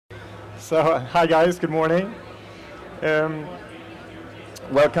So, hi guys, good morning. Um,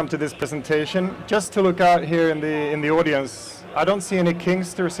 Welcome to this presentation. Just to look out here in the audience, I don't see any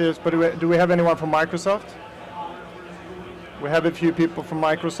Kingsters here, but do we have anyone from Microsoft? We have a few people from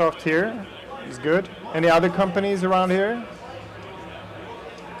Microsoft here. It's good. Any other companies around here?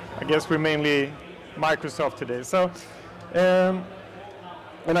 I guess we're mainly Microsoft today. So, and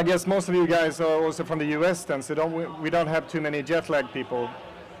I guess most of you guys are also from the US then, so we don't have too many jet lag people.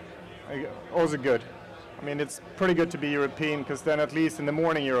 Also good. I mean, it's pretty good to be European because then at least in the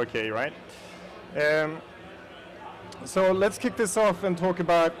morning you're okay, right? So let's kick this off and talk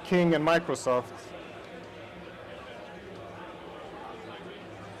about King and Microsoft.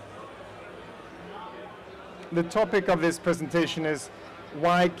 The topic of this presentation is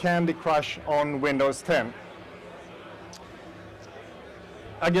why Candy Crush on Windows 10.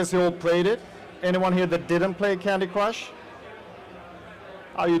 I guess you all played it. Anyone here that didn't play Candy Crush?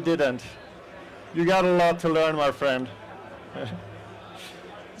 Oh, you didn't. You got a lot to learn, my friend.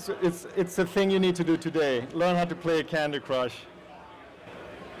 So it's a thing you need to do today. Learn how to play Candy Crush.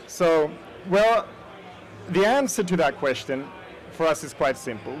 So, well, the answer to that question for us is quite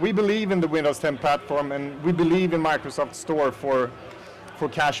simple. We believe in the Windows 10 platform and we believe in Microsoft Store for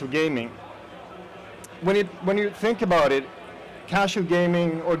casual gaming. When you think about it, casual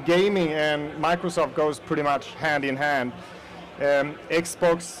gaming or gaming and Microsoft goes pretty much hand in hand.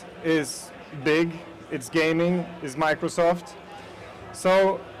 Xbox is big, it's gaming, is Microsoft.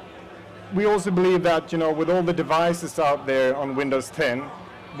 So we also believe that, you know, with all the devices out there on Windows 10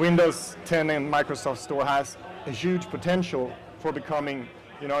 and Microsoft Store has a huge potential for becoming,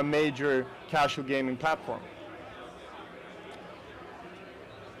 you know, a major casual gaming platform.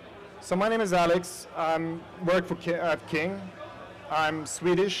 So my name is Alex. I work at King. I'm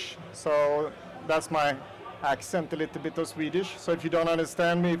Swedish, so that's my accent, a little bit of Swedish. So if you don't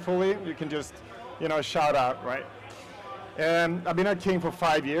understand me fully, you can just, you know, shout out, right? I've been at King for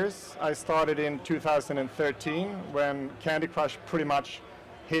 5 years. I started in 2013 when Candy Crush pretty much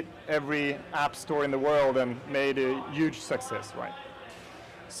hit every app store in the world and made a huge success, right?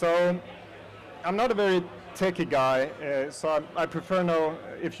 So I'm not a very techie guy, so I prefer no,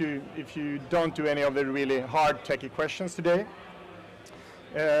 if you don't do any of the really hard techie questions today.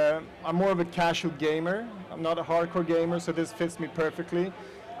 I'm more of a casual gamer. I'm not a hardcore gamer, so this fits me perfectly.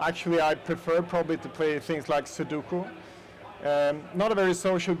 Actually, I prefer probably to play things like Sudoku. Not a very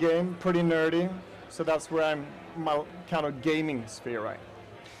social game, pretty nerdy, so that's where I'm my kind of gaming sphere, right?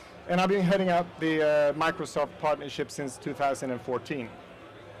 And I've been heading up the Microsoft partnership since 2014.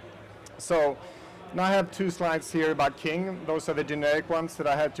 So now I have 2 slides here about King. Those are the generic ones that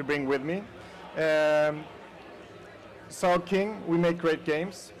I had to bring with me. So King, we make great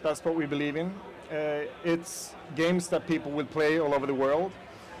games. That's what we believe in. It's games that people will play all over the world.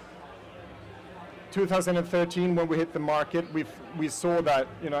 2013, when we hit the market, we saw that,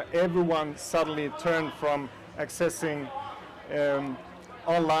 you know, everyone suddenly turned from accessing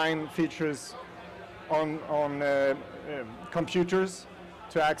online features on computers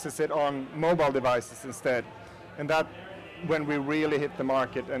to access it on mobile devices instead. And that when we really hit the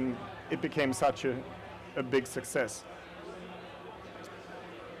market and it became such a big success.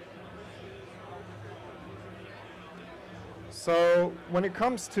 So when it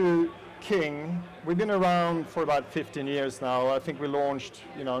comes to King, we've been around for about 15 years now. I think we launched,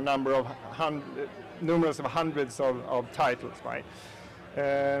 you know, numerous of hundreds of titles, right?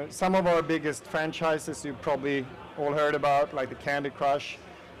 Some of our biggest franchises you probably all heard about, like the Candy Crush,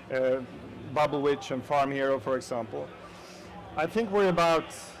 Bubble Witch and Farm Hero, for example. I think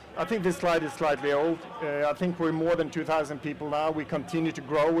this slide is slightly old. I think we're more than 2,000 people now. We continue to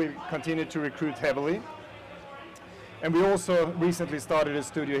grow. We continue to recruit heavily. And we also recently started a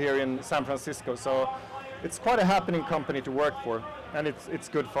studio here in San Francisco. So it's quite a happening company to work for, and it's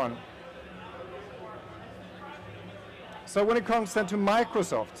good fun. So when it comes then to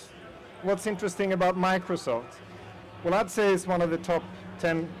Microsoft, what's interesting about Microsoft? Well, I'd say it's one of the top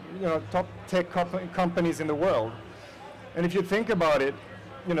 10, you know, top tech companies in the world. And if you think about it,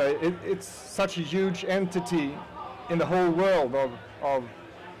 you know, it's such a huge entity in the whole world of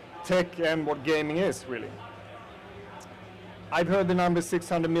tech and what gaming is, really. I've heard the number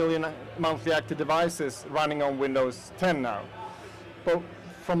 600 million monthly active devices running on Windows 10 now. But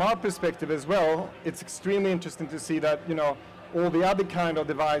from our perspective as well, it's extremely interesting to see that, you know, all the other kind of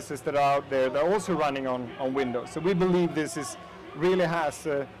devices that are out there, they're also running on Windows. So we believe this really has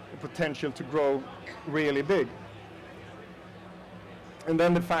a potential to grow really big. And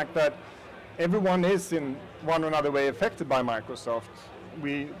then the fact that everyone is in one or another way affected by Microsoft.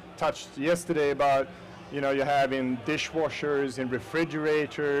 We touched yesterday about, you know, you have in dishwashers, in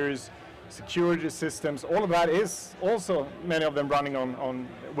refrigerators, security systems, all of that is also, many of them running on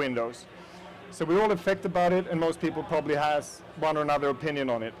Windows. So we're all affected about it, and most people probably has one or another opinion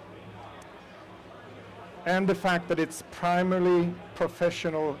on it. And the fact that it's primarily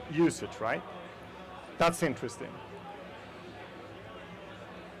professional usage, right? That's interesting.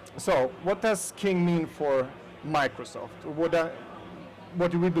 So what does King mean for Microsoft?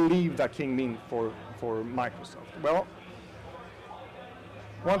 What do we believe that King means for Microsoft? Well,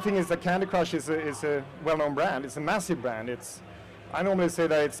 one thing is that Candy Crush is a well-known brand. It's a massive brand. I normally say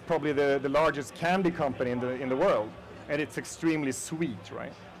that it's probably the largest candy company in the world, and it's extremely sweet,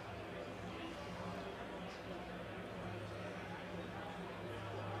 right?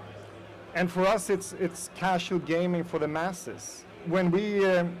 And for us, it's casual gaming for the masses. When we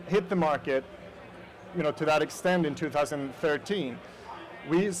hit the market, to that extent in 2013,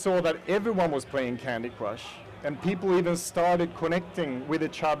 we saw that everyone was playing Candy Crush, and people even started connecting with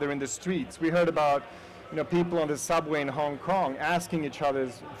each other in the streets. We heard about people on the subway in Hong Kong asking each other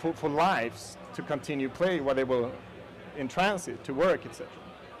for lives to continue playing while they were in transit to work, etc.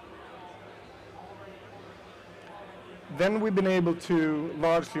 Then we've been able to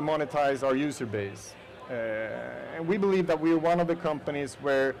largely monetize our user base. And we believe that we are one of the companies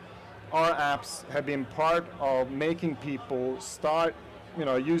where our apps have been part of making people start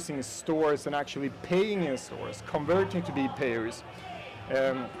using stores and actually paying in stores, converting to be payers.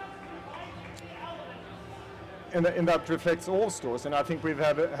 And that reflects all stores. And I think we've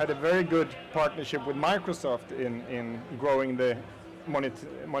had a very good partnership with Microsoft in growing the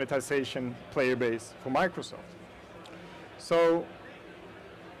monetization player base for Microsoft. So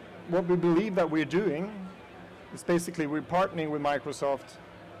what we believe that we're doing is basically we're partnering with Microsoft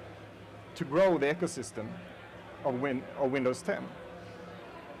to grow the ecosystem of Windows 10.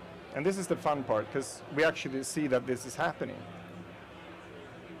 And this is the fun part, because we actually see that this is happening.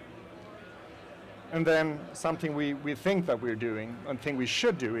 And then something we think that we're doing, and think we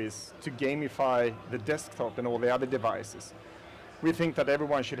should do, is to gamify the desktop and all the other devices. We think that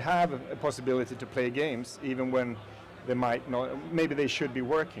everyone should have a possibility to play games, even when they might not, maybe they should be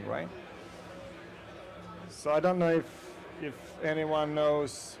working, right? So I don't know if anyone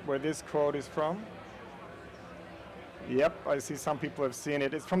knows where this quote is from. Yep, I see some people have seen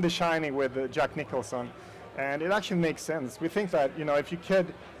it. It's from The Shining with Jack Nicholson, and it actually makes sense. We think that if you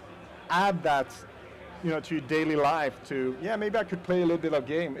could add that to your daily life, maybe I could play a little bit of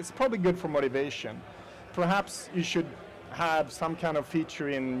game. It's probably good for motivation. Perhaps you should have some kind of feature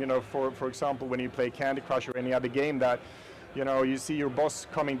in, for example, when you play Candy Crush or any other game that, you see your boss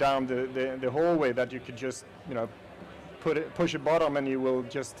coming down the hallway, that you could just, push a button and you will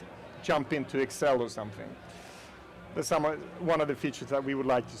just jump into Excel or something. That's one of the features that we would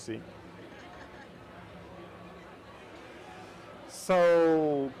like to see.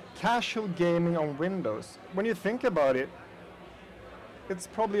 So, casual gaming on Windows. When you think about it, it's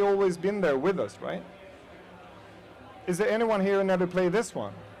probably always been there with us, right? Is there anyone here who never played this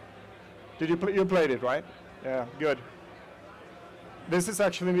one? Did you play? You played it, right? Yeah, good. This is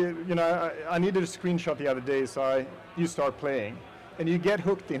actually, I needed a screenshot the other day, so you start playing, and you get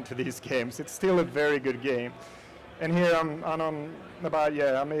hooked into these games. It's still a very good game. And here I'm on about,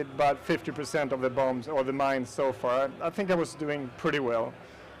 I made about 50% of the bombs or the mines so far. I think I was doing pretty well.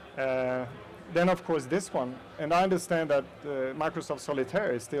 Then of course this one, and I understand that Microsoft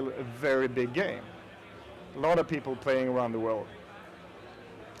Solitaire is still a very big game. A lot of people playing around the world.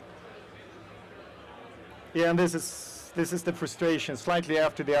 Yeah, and this is the frustration slightly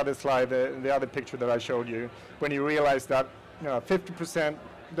after the other slide, the other picture that I showed you, when you realize that 50%,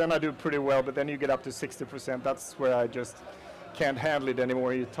 then I do pretty well, but then you get up to 60%. That's where I just can't handle it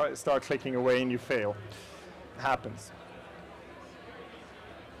anymore. You start clicking away and you fail. It happens.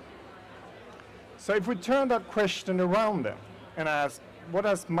 So if we turn that question around then and ask, what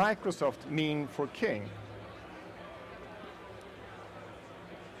does Microsoft mean for King?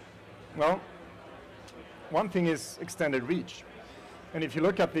 Well, one thing is extended reach. And if you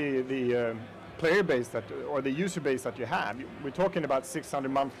look at the player base or the user base that you have, we're talking about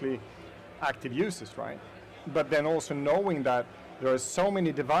 600 monthly active users, right? But then also knowing that there are so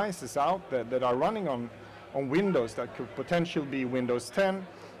many devices out there that are running on Windows that could potentially be Windows 10,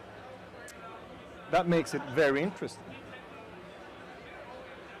 that makes it very interesting.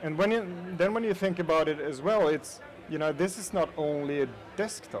 And when you think about it as well, it's, this is not only a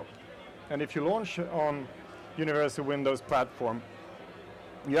desktop. And if you launch on Universal Windows platform,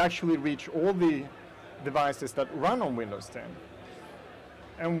 you actually reach all the devices that run on Windows 10.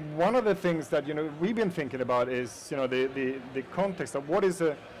 And one of the things that we've been thinking about is the context of what is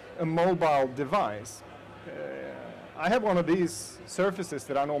a mobile device. I have one of these surfaces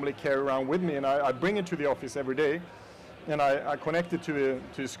that I normally carry around with me, and I bring it to the office every day, and I connect it to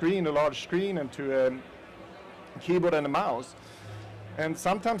a screen, a large screen, and to a keyboard and a mouse. And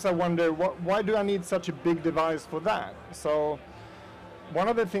sometimes I wonder, why do I need such a big device for that? So one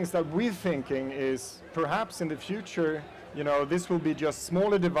of the things that we're thinking is perhaps in the future, this will be just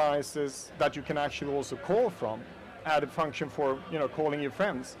smaller devices that you can actually also call from, add a function for, calling your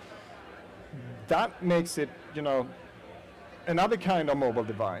friends. That makes it, another kind of mobile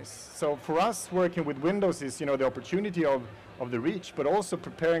device. So for us, working with Windows is, the opportunity of the reach, but also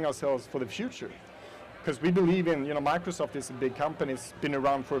preparing ourselves for the future. Because we believe in, Microsoft is a big company, it's been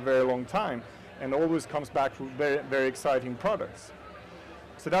around for a very long time, and always comes back with very, very exciting products.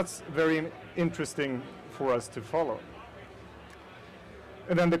 So that's very interesting for us to follow.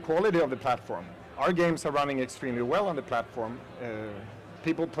 And then the quality of the platform. Our games are running extremely well on the platform.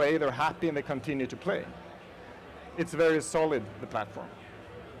 People play, they're happy, and they continue to play. It's very solid, the platform.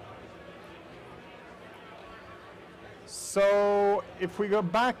 So if we go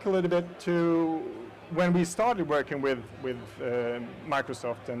back a little bit to when we started working with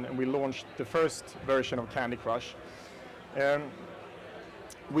Microsoft and we launched the first version of Candy Crush,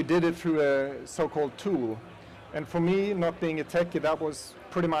 we did it through a so-called tool. And for me, not being a techie, that was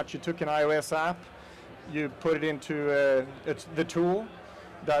pretty much you took an iOS app, you put it into the tool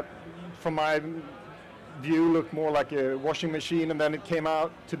that, from my view, looked more like a washing machine, and then it came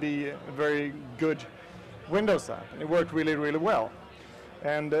out to be a very good Windows app. And it worked really, really well.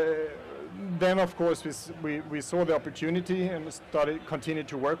 And then, of course, we saw the opportunity and continued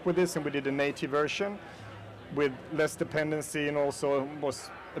to work with this, and we did a native version with less dependency and also was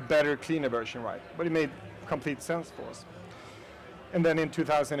a better, cleaner version, right? But it made complete sense for us. And then in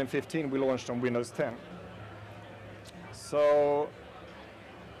 2015, we launched on Windows 10. So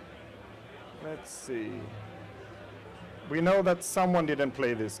let's see. We know that someone didn't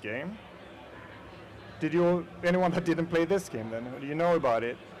play this game. Anyone that didn't play this game then? Do you know about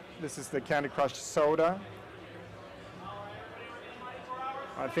it? This is the Candy Crush Soda.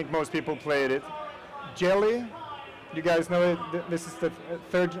 I think most people played it. Jelly, you guys know it. This is the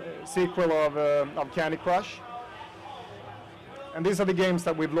third sequel of Candy Crush. And these are the games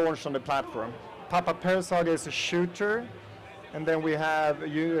that we've launched on the platform. Papa Pear Saga is a shooter, and then we have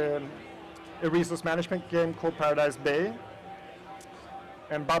a resource management game called Paradise Bay.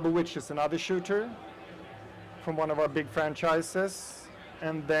 And Bubble Witch is another shooter from one of our big franchises.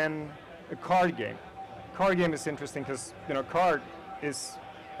 And then a card game. Card game is interesting because, card is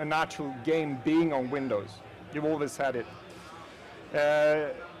a natural game being on Windows. You've always had it.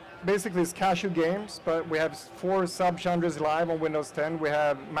 Basically, it's casual games, but we have 4 subgenres live on Windows 10. We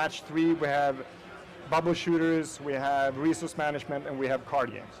have Match 3, we have bubble shooters, we have resource management, and we have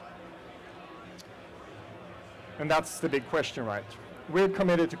card games. And that's the big question, right? We're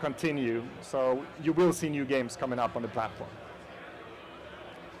committed to continue, so you will see new games coming up on the platform.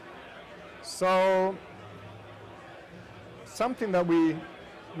 So something that we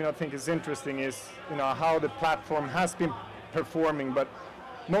think is interesting is how the platform has been performing, but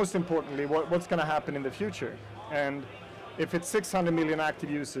most importantly, what's going to happen in the future. And if it's 600 million active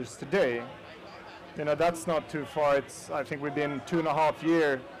users today, that's not too far. I think we've been 2.5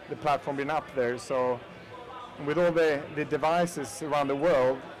 years, the platform been up there. So with all the devices around the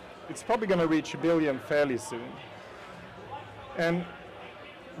world, it's probably going to reach 1 billion fairly soon. And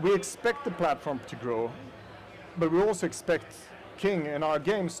we expect the platform to grow, but we also expect King and our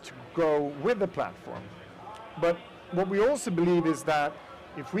games to grow with the platform. But what we also believe is that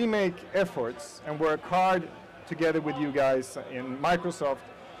if we make efforts and work hard together with you guys in Microsoft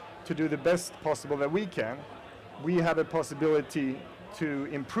to do the best possible that we can, we have a possibility to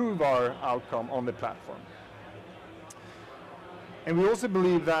improve our outcome on the platform. And we also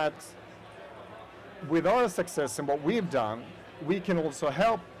believe that with our success and what we've done, we can also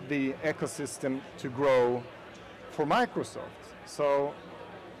help the ecosystem to grow for Microsoft. So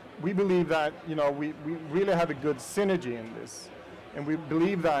we believe that we really have a good synergy in this. And we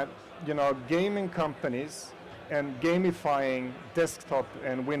believe that gaming companies and gamifying desktop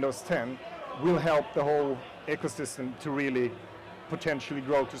and Windows 10 will help the whole ecosystem to really potentially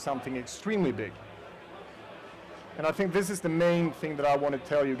grow to something extremely big. And I think this is the main thing that I want to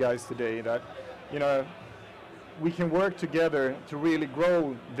tell you guys today, that we can work together to really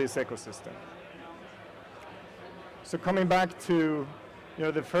grow this ecosystem. So coming back to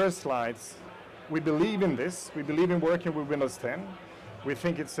the first slides, we believe in this. We believe in working with Windows 10. We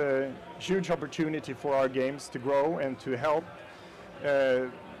think it's a huge opportunity for our games to grow and to help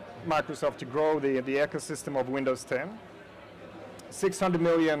Microsoft to grow the ecosystem of Windows 10. 600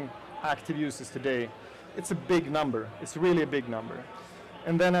 million active users today. it's a big number. It's really a big number.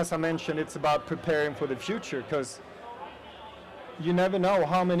 And then, as I mentioned, it's about preparing for the future, because you never know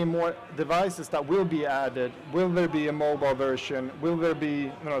how many more devices that will be added. Will there be a mobile version? Will there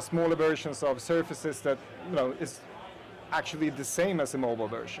be smaller versions of surfaces that is actually the same as a mobile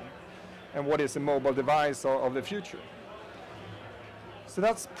version? And what is a mobile device of the future? So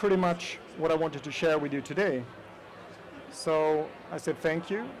that's pretty much what I wanted to share with you today. So I said thank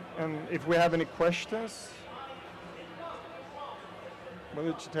you, and if we have any questions, will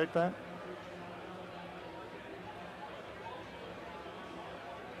you take that?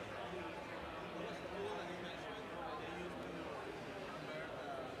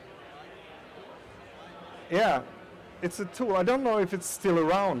 Yeah, it's a tool. I don't know if it's still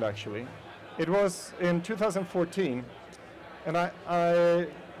around, actually. It was in 2014, and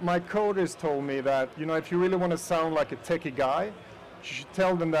my coders told me that, if you really want to sound like a techie guy, you should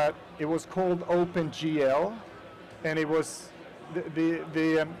tell them that it was called OpenGL, and it was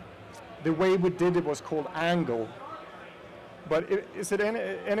the way we did it was called Angle. But is it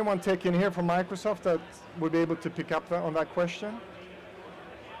anyone tech in here from Microsoft that would be able to pick up on that question?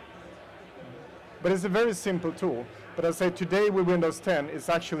 But it's a very simple tool. But as I say, today with Windows 10, it's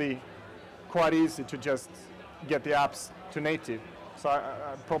actually quite easy to just get the apps to native. So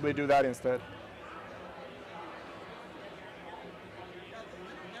I'd probably do that instead.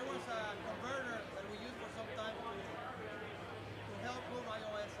 There was a converter that we used for some time to help move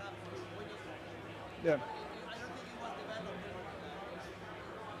iOS apps to Windows 10. Yeah. I don't think it was developed.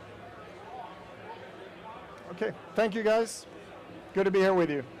 Okay. Thank you, guys. Good to be here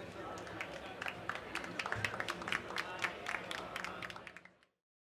with you.